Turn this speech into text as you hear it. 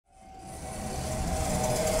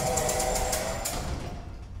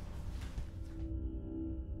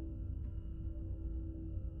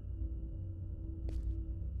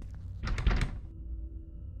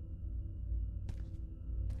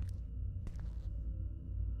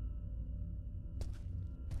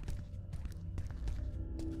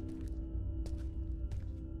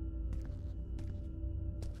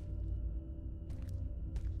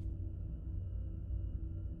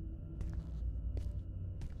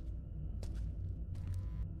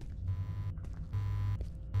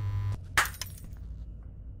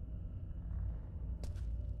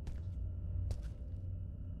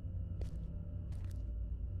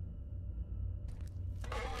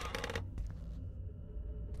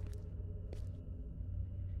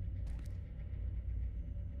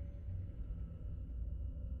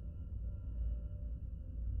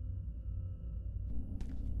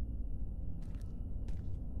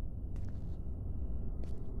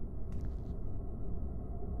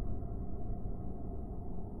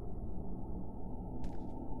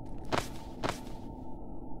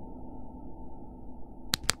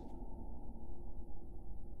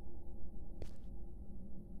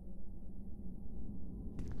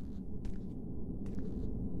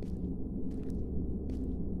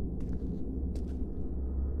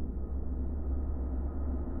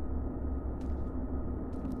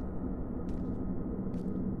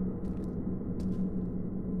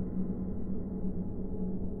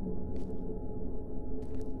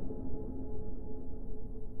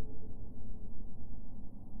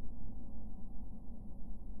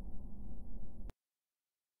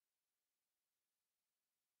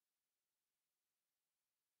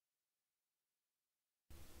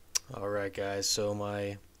Alright guys, so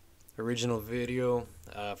my original video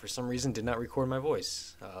for some reason did not record my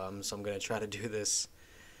voice, so I'm going to try to do this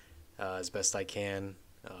as best I can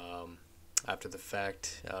after the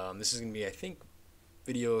fact. This is going to be, I think,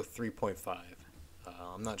 video 3.5.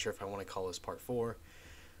 I'm not sure if I want to call this part 4.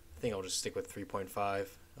 I think I'll just stick with 3.5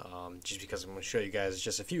 just because I'm going to show you guys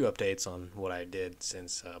just a few updates on what I did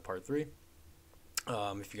since part 3.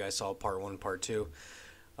 If you guys saw part 1 and part 2,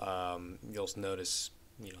 you'll notice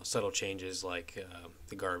subtle changes like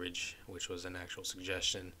the garbage, which was an actual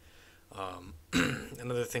suggestion.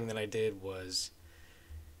 Another thing that I did was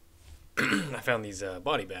I found these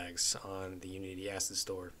body bags on the Unity Asset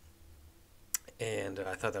Store, and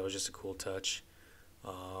I thought that was just a cool touch.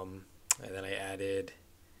 And then I added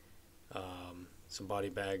some body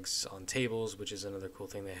bags on tables, which is another cool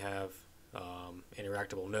thing they have.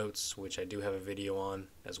 Interactable notes, which I do have a video on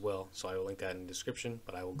as well, so I will link that in the description,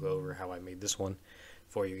 but I will go over how I made this one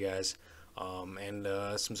for you guys. And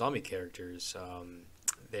some zombie characters.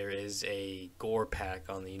 There is a gore pack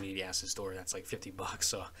on the Unity Asset Store that's like $50,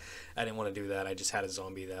 so I didn't want to do that. I just had a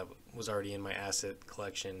zombie that was already in my asset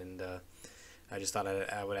collection, and I just thought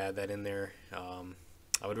I would add that in there.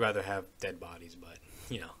 I would rather have dead bodies, but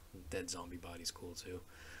dead zombie bodies cool too.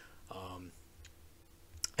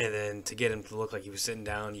 And then to get him to look like he was sitting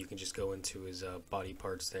down, you can just go into his body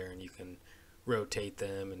parts there, and you can rotate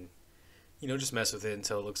them and just mess with it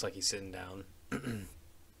until it looks like he's sitting down.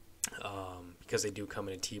 Because they do come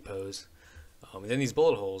in a T-pose. And then these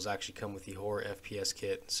bullet holes actually come with the HorrorFPS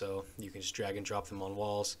kit, so you can just drag and drop them on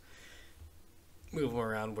walls, move them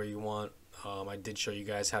around where you want. I did show you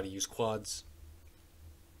guys how to use quads,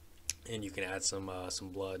 and you can add some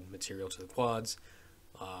blood material to the quads.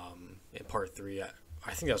 In part 3,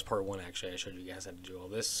 I think that was part 1 actually, I showed you guys how to do all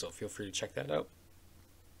this, so feel free to check that out.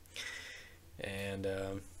 And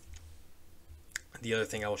the other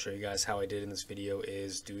thing I will show you guys how I did in this video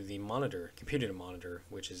is do the monitor, computer to monitor,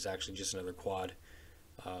 which is actually just another quad,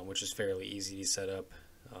 which is fairly easy to set up.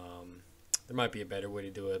 There might be a better way to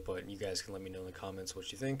do it, but you guys can let me know in the comments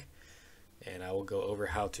what you think, and I will go over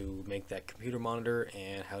how to make that computer monitor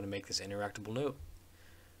and how to make this interactable note.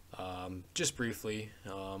 Just briefly,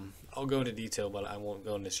 I'll go into detail, but I won't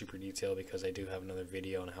go into super detail because I do have another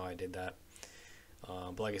video on how I did that.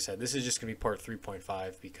 But like I said, this is just going to be part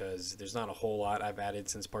 3.5 because there's not a whole lot I've added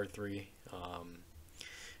since part 3.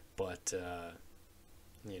 But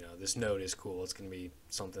this note is cool. It's going to be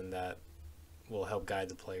something that will help guide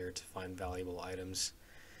the player to find valuable items.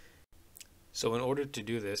 So in order to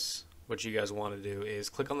do this, what you guys want to do is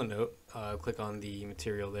click on the note, click on the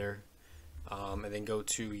material there, and then go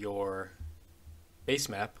to your base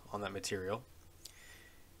map on that material.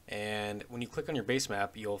 And when you click on your base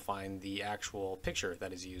map, you'll find the actual picture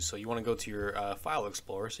that is used. So you want to go to your file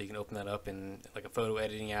explorer, so you can open that up in like a photo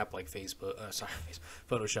editing app like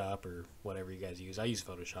Photoshop or whatever you guys use. I use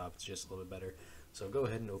Photoshop, it's just a little bit better. So go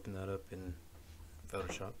ahead and open that up in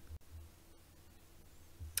Photoshop.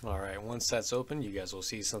 Alright, once that's open, you guys will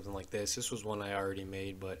see something like this. This was one I already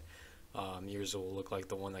made, but yours will look like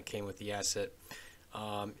the one that came with the asset.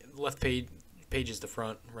 Left page is the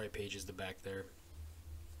front, right page is the back there.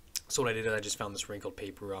 So what I did is I just found this wrinkled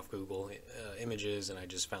paper off Google Images, and I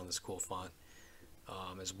just found this cool font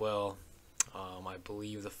as well. I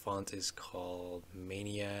believe the font is called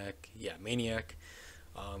Maniac. Yeah, Maniac.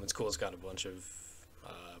 It's cool. It's got a bunch of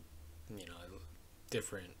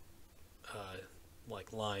different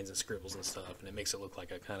like lines and scribbles and stuff, and it makes it look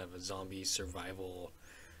like a kind of a zombie survivor,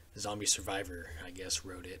 I guess,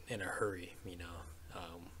 wrote it in a hurry,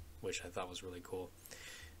 which I thought was really cool.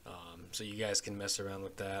 So you guys can mess around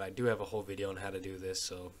with that. I do have a whole video on how to do this,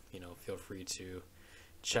 so feel free to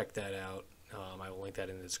check that out. I will link that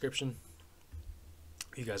in the description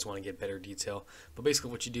if you guys want to get better detail. But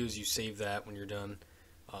basically what you do is you save that when you're done.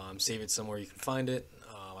 Save it somewhere you can find it.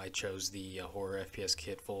 I chose the HorrorFPS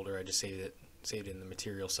kit folder. I just saved it in the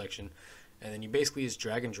material section, and then you basically just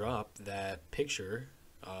drag and drop that picture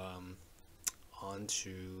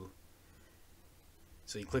onto.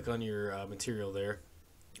 So you click on your material there.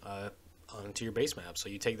 Onto your base map. So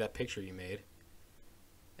you take that picture you made,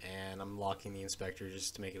 and I'm locking the inspector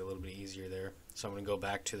just to make it a little bit easier there. So I'm going to go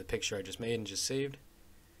back to the picture I just made and just saved,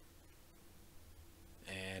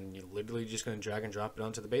 and you're literally just going to drag and drop it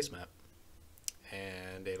onto the base map,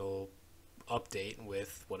 and it'll update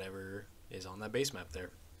with whatever is on that base map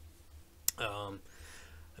there.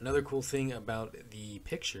 Another cool thing about the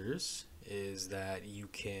pictures is that you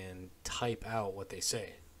can type out what they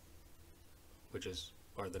say,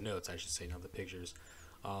 or the notes, I should say, not the pictures.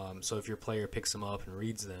 So if your player picks them up and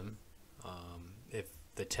reads them, if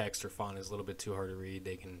the text or font is a little bit too hard to read,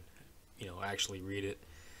 they can actually read it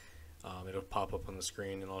It'll pop up on the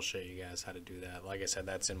screen, and I'll show you guys how to do that. Like I said,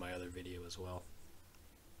 that's in my other video as well.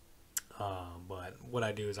 But what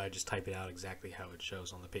I do is I just type it out exactly how it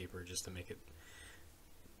shows on the paper, just to make it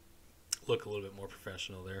look a little bit more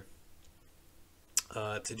professional there.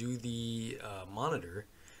 To do the monitor,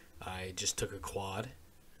 I just took a quad,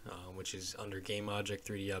 which is under Game Object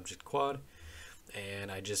 3D Object Quad,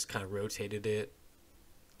 and I just kind of rotated it,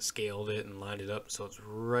 scaled it, and lined it up so it's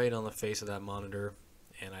right on the face of that monitor.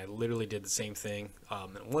 And I literally did the same thing.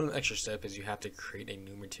 And one extra step is you have to create a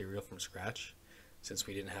new material from scratch, since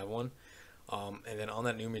we didn't have one. And then on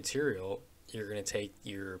that new material, you're going to take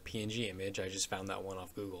your PNG image. I just found that one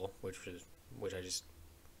off Google, which I just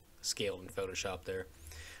scaled in Photoshop there.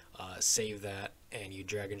 Save that, and you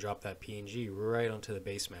drag and drop that PNG right onto the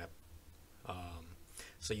base map.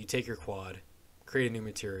 So you take your quad, create a new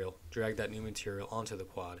material, drag that new material onto the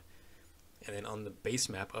quad, and then on the base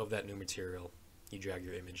map of that new material, you drag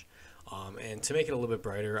your image. And to make it a little bit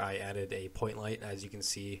brighter, I added a point light. As you can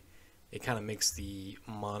see, it kind of makes the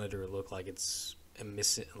monitor look like it's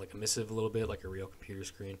emissive a little bit, like a real computer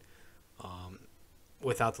screen.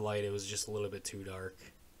 Without the light, it was just a little bit too dark.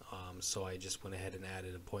 So I just went ahead and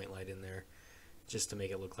added a point light in there just to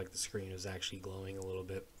make it look like the screen was actually glowing a little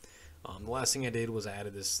bit. The last thing I did was I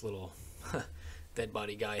added this little dead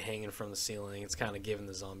body guy hanging from the ceiling. It's kind of giving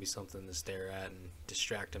the zombie something to stare at and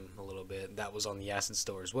distract him a little bit. That was on the Acid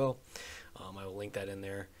store as well. I will link that in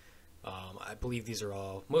there. I believe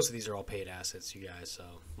most of these are all paid assets, you guys. So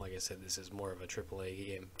like I said, this is more of a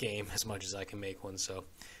AAA game as much as I can make one. So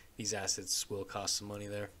these assets will cost some money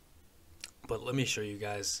there. But let me show you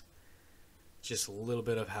guys just a little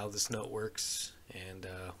bit of how this note works, and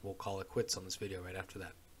we'll call it quits on this video right after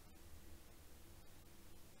that.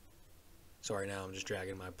 So right now I'm just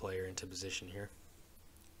dragging my player into position here.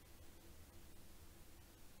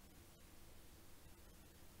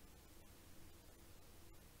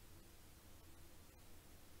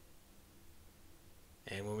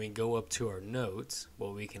 And when we go up to our notes,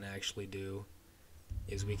 what we can actually do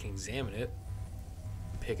is we can examine it,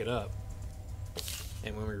 pick it up,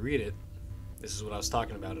 and when we read it, this is what I was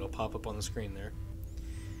talking about. It'll pop up on the screen there,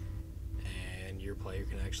 and your player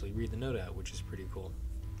can actually read the note out, which is pretty cool.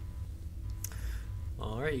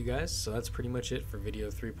 Alright, you guys, so that's pretty much it for video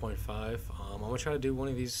 3.5. I'm going to try to do one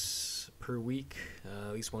of these per week,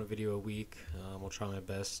 at least one video a week. I'll try my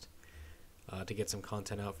best to get some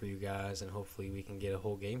content out for you guys, and hopefully we can get a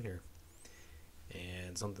whole game here.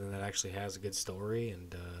 And something that actually has a good story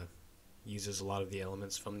and uses a lot of the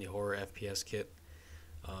elements from the HorrorFPS kit.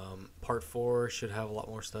 Part 4 should have a lot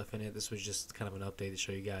more stuff in it. This was just kind of an update to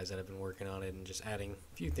show you guys that I've been working on it and just adding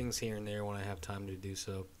a few things here and there when I have time to do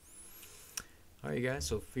so. Alright, you guys,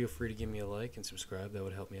 so feel free to give me a like and subscribe. That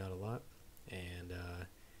would help me out a lot. And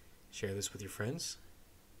share this with your friends.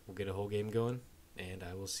 We'll get a whole game going, and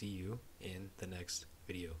I will see you in the next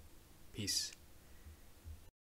video. Peace.